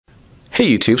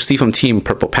Hey YouTube, Steve from Team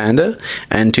Purple Panda,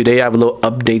 and today I have a little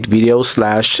update video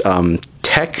slash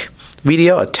tech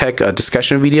video, a tech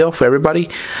discussion video for everybody.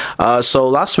 So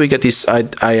last week at this,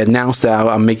 I announced that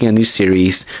I'm making a new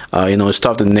series.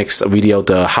 Start the next video,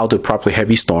 the how to properly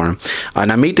heavy storm,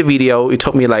 and I made the video. It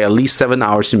took me like at least 7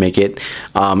 hours to make it.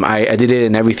 I edited it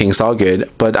and everything, it's all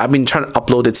good. But I've been trying to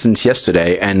upload it since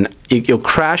yesterday, and it'll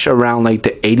crash around like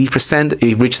the 80%.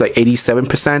 It reached like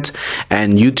 87%,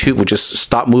 and YouTube will just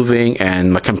stop moving,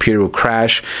 and my computer will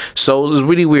crash. So it was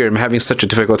really weird. I'm having such a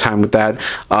difficult time with that.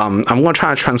 I'm gonna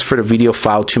try to transfer the video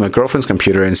file to my girlfriend's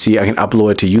computer and see if I can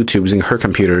upload it to YouTube using her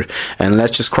computer, and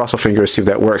let's just cross our fingers, see if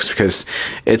that works, because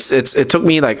it took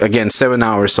me like, again, 7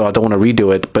 hours, so I don't want to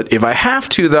redo it. But if I have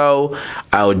to though,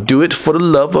 I'll do it for the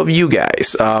love of you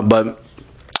guys. But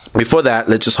before that,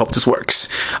 let's just hope this works.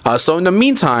 So in the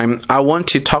meantime, I want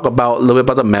to talk about a little bit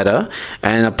about the meta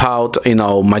and about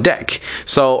my deck.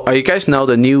 So you guys know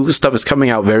the new stuff is coming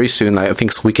out very soon. Like, I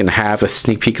think it's a week and a half. A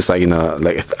sneak peek is like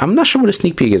I'm not sure what a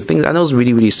sneak peek is. I know it's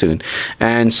really soon.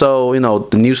 And so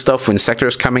the new stuff when Sector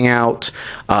is coming out.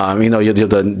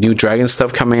 The new Dragon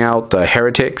stuff coming out. The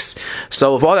Heretics.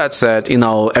 So with all that said,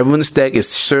 everyone's deck is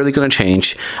certainly going to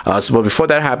change. But before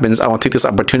that happens, I want to take this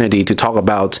opportunity to talk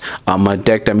about my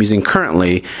deck that I'm using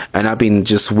currently, and I've been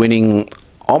just winning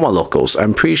all my locals.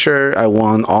 I'm pretty sure I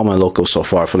won all my locals so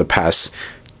far for the past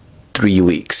 3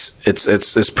 weeks.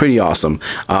 It's pretty awesome.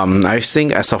 I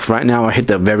think as of right now, I hit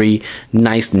a very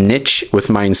nice niche with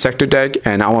my Insector deck,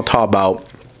 and I want to talk about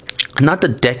not the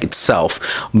deck itself,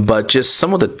 but just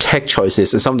some of the tech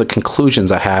choices and some of the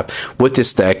conclusions I have with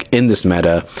this deck in this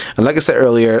meta. And like I said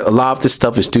earlier, a lot of this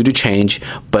stuff is due to change,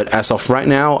 but as of right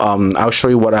now, I'll show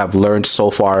you what I've learned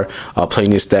so far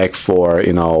playing this deck for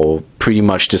pretty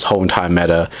much this whole entire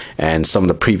meta and some of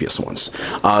the previous ones.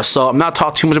 So I'm not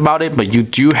talking too much about it, but you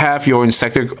do have your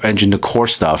Insector engine, the core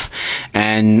stuff,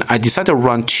 and I decided to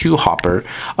run 2 Hopper.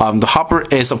 The Hopper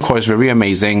is of course very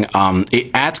amazing.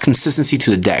 It adds consistency to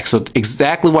the deck. So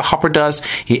exactly what Hopper does,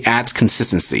 he adds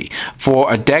consistency.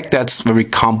 For a deck that's very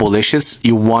combo-licious,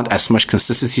 you want as much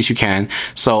consistency as you can.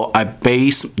 So I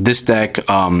base this deck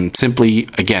simply,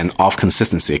 again, off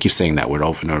consistency. I keep saying that word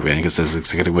over and over again because that's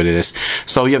exactly what it is.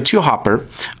 So you have 2 Hopper.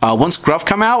 Once Gruff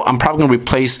come out, I'm probably going to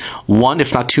replace 1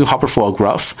 if not 2 Hopper for a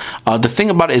Gruff. The thing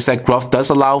about it is that Gruff does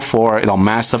allow for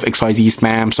massive XYZ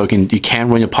spam, so you can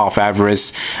run your Paw of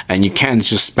Avarice, and you can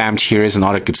just spam tiers and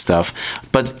all that good stuff.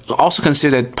 But also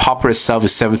consider that Hopper itself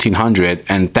is 1700,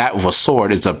 and that with a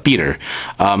sword is a beater.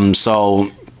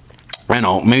 So I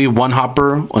know, maybe 1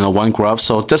 Hopper and 1 Gruff,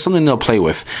 so that's something to play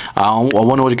with. I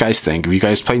wonder what you guys think. If you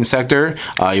guys play Insector,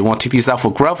 you want to take these out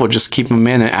for Gruff, or just keep them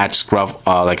in and add Gruff,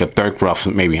 like a 3rd Gruff,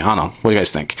 maybe. I don't know. What do you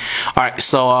guys think? Alright,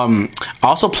 so I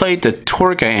also played the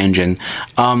Torgai engine.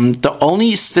 The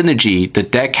only synergy the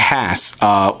deck has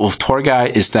with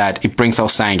Torgai is that it brings out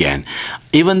Sangan.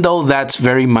 Even though that's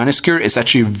very minuscule, it's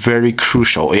actually very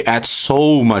crucial. It adds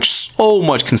so much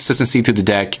consistency to the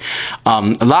deck.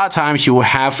 A lot of times you will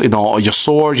have your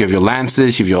swords, you have your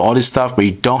lances, you have all this stuff, but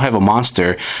you don't have a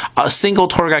monster. A single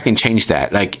Torgai can change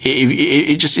that. Like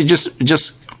it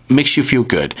just makes you feel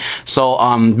good. So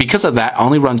because of that, I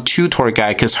only run 2 Torgai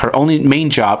because her only main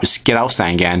job is to get out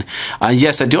Sangan.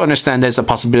 Yes, I do understand there's a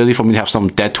possibility for me to have some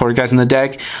dead Torgais in the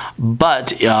deck,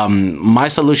 but my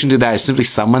solution to that is simply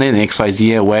summon it and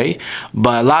XYZ away.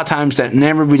 But a lot of times that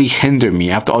never really hindered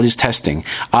me after all this testing.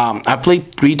 I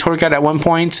played 3 Torgai at one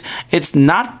point. It's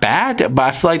not bad, but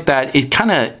I feel like that it kind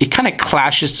of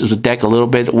clashes with the deck a little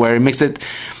bit, where it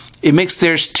makes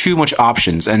there's too much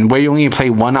options, and where you only play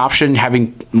 1 option,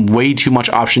 having way too much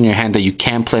option in your hand that you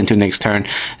can't play until next turn,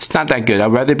 it's not that good.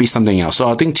 I'd rather be something else. So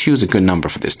I think 2 is a good number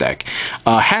for this deck.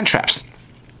 Hand traps.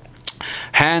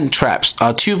 2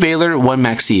 Veiler, 1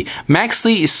 Maxi.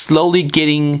 Maxi is slowly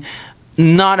getting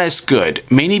not as good,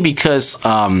 mainly because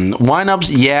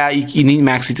windups, yeah, you need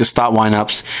Maxi to stop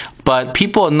windups, but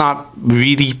people are not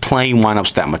really playing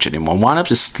windups that much anymore.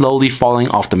 Windups is slowly falling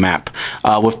off the map.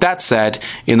 With that said,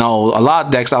 a lot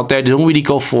of decks out there, they don't really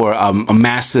go for a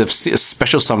massive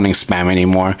special summoning spam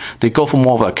anymore. They go for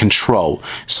more of a control.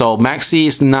 So Maxi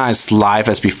is not as live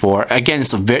as before. Again,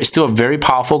 it's still a very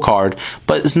powerful card,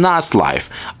 but it's not as live.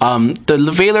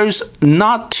 The Veilers,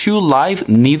 not too live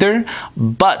neither,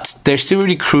 but they're still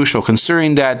really crucial,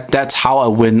 considering that that's how I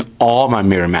win all my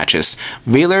mirror matches.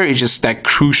 Veiler is just that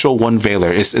crucial neutral one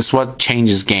Veiler is what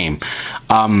changes game.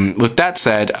 With that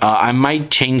said, I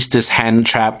might change this hand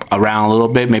trap around a little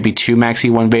bit, maybe 2 Maxi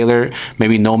 1 Veiler,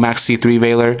 maybe no Maxi 3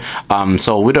 Veiler.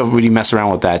 So we don't really mess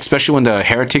around with that, especially when the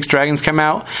Heretics Dragons come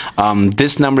out.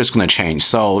 This number is going to change.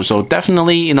 So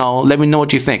definitely, you know, let me know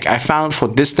what you think. I found for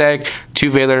this deck,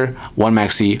 2 Veiler, 1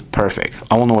 Maxi, perfect.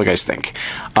 I want to know what you guys think.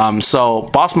 So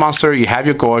boss monster, you have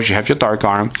your Gorge, you have your Dark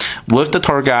Arm. With the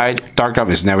Tour Guide, Dark Arm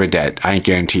is never dead. I can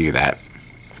guarantee you that.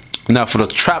 Now for the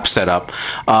trap setup,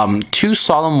 2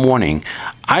 Solemn Warning.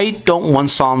 I don't want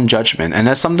Solemn Judgment, and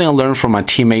that's something I learned from my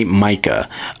teammate Micah.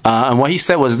 And what he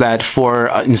said was that for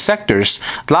Insectors,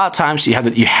 a lot of times you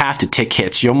have to take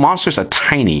hits. Your monsters are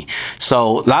tiny,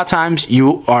 so a lot of times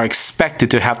you are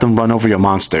expected to have them run over your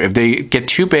monster. If they get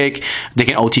too big, they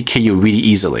can OTK you really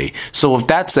easily. So with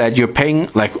that said, you're paying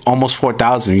like almost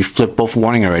 4,000. You flip both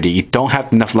Warning already. You don't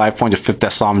have enough life point to flip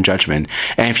that Solemn Judgment.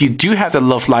 And if you do have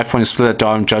enough life point to flip that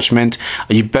Solemn Judgment,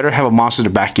 you better have a monster to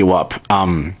back you up.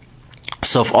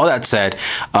 So for all that said,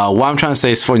 what I'm trying to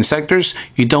say is for Insectors,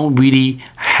 you don't really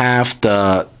have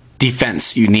the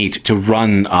defense you need to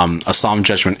run a Solemn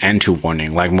Judgment and 2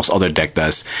 Warning like most other deck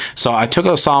does. So I took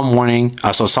a Solemn Warning,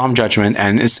 so Solemn Judgment,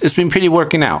 and it's been pretty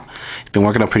working out. It's been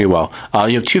working out pretty well.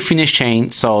 You have 2 Phoenix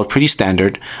Chain, so pretty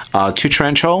standard. 2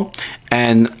 Trench Hole,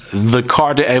 and the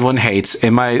card that everyone hates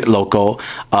in my local,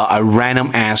 a random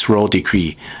ass Royal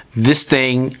Decree. This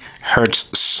thing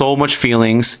hurts so much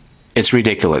feelings. It's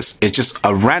ridiculous. It's just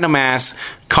a random ass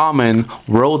common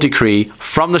Royal Decree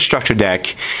from the structure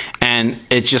deck, and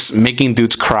it's just making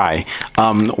dudes cry.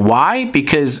 Why?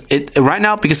 Because right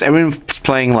now, because everyone's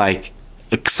playing like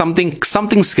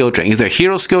something skill drain, either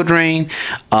hero skill drain.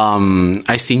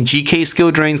 I seen GK skill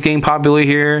drains getting popular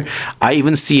here. I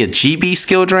even see a GB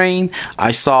skill drain.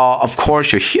 I saw, of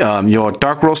course, your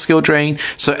Dark World skill drain.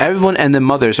 So everyone and their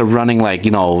mothers are running like,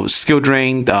 you know, skill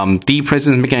drain. D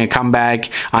Prison's making a comeback.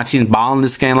 I've seen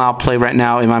Boundless getting a lot of play right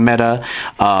now in my meta.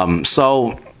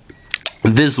 So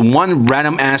this one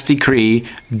random ass decree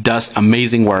does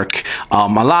amazing work. A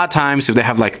lot of times, if they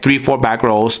have like 3-4 back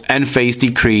rolls and face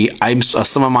decree, I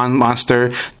summon my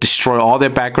monster, destroy all their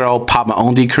back row, pop my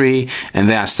own decree, and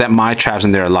then I set my traps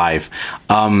and they're alive.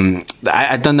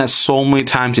 I've done that so many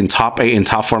times in top 8 and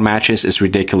top 4 matches. It's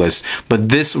ridiculous. But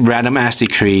this random ass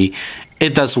decree,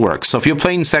 it does work. So if you're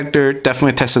playing Sector,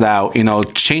 definitely test it out. You know,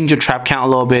 change your trap count a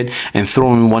little bit and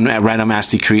throw in one random ass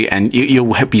decree, and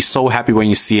you'll be so happy when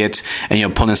you see it and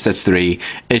your opponent sets 3.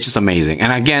 It's just amazing.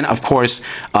 And again, of course,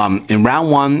 in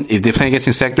round 1, if they play against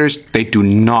Insectors, they do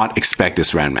not expect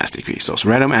this random ass decree. So it's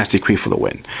random ass decree for the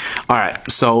win. All right.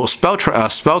 So spell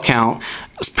count.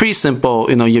 It's pretty simple.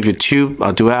 You know, you have your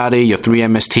 2 Duality, your 3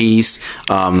 MSTs,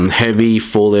 Heavy,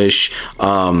 Foolish,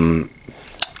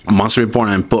 Monster Reborn,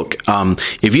 and Book.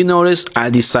 If you notice,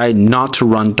 I decide not to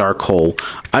run Dark Hole.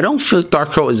 I don't feel Dark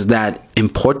Hole is that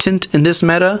important in this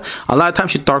meta. A lot of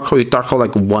times you Dark Hole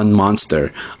like one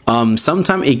monster.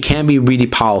 Sometimes it can be really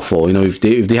powerful. You know, if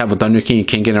they have a Thunder King, you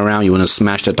can't get around, you want to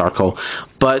smash the Dark Hole.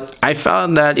 But I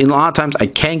found that in a lot of times I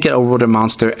can't get over the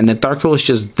monster, and the Dark Hole is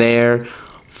just there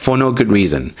for no good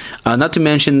reason. Not to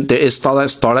mention there is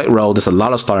Starlight Row. There's a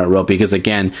lot of Starlight Row because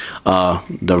again,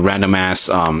 the random ass,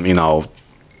 you know,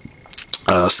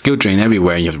 skill drain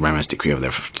everywhere, and you have the Random Decree over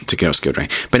there to take care of skill drain.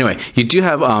 But anyway, you do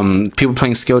have people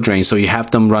playing skill drain, so you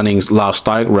have them running a lot of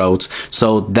static roads,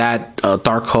 so that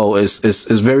Dark Hole is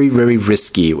very, very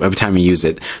risky every time you use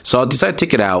it. So I decided to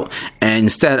take it out, and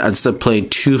instead I decided to play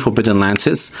 2 Forbidden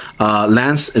Lances.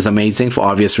 Lance is amazing for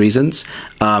obvious reasons.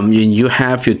 You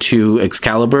have your 2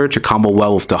 Excalibur to combo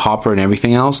well with the Hopper and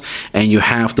everything else, and you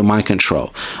have the Mind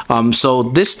Control. So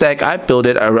this deck, I built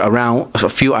it around a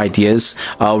few ideas.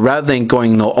 Rather than going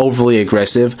overly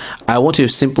aggressive, I want to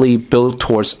simply build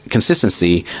towards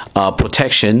consistency,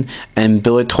 protection, and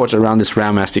build it towards around this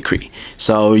Random Ass Decree.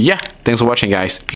 So yeah, thanks for watching, guys.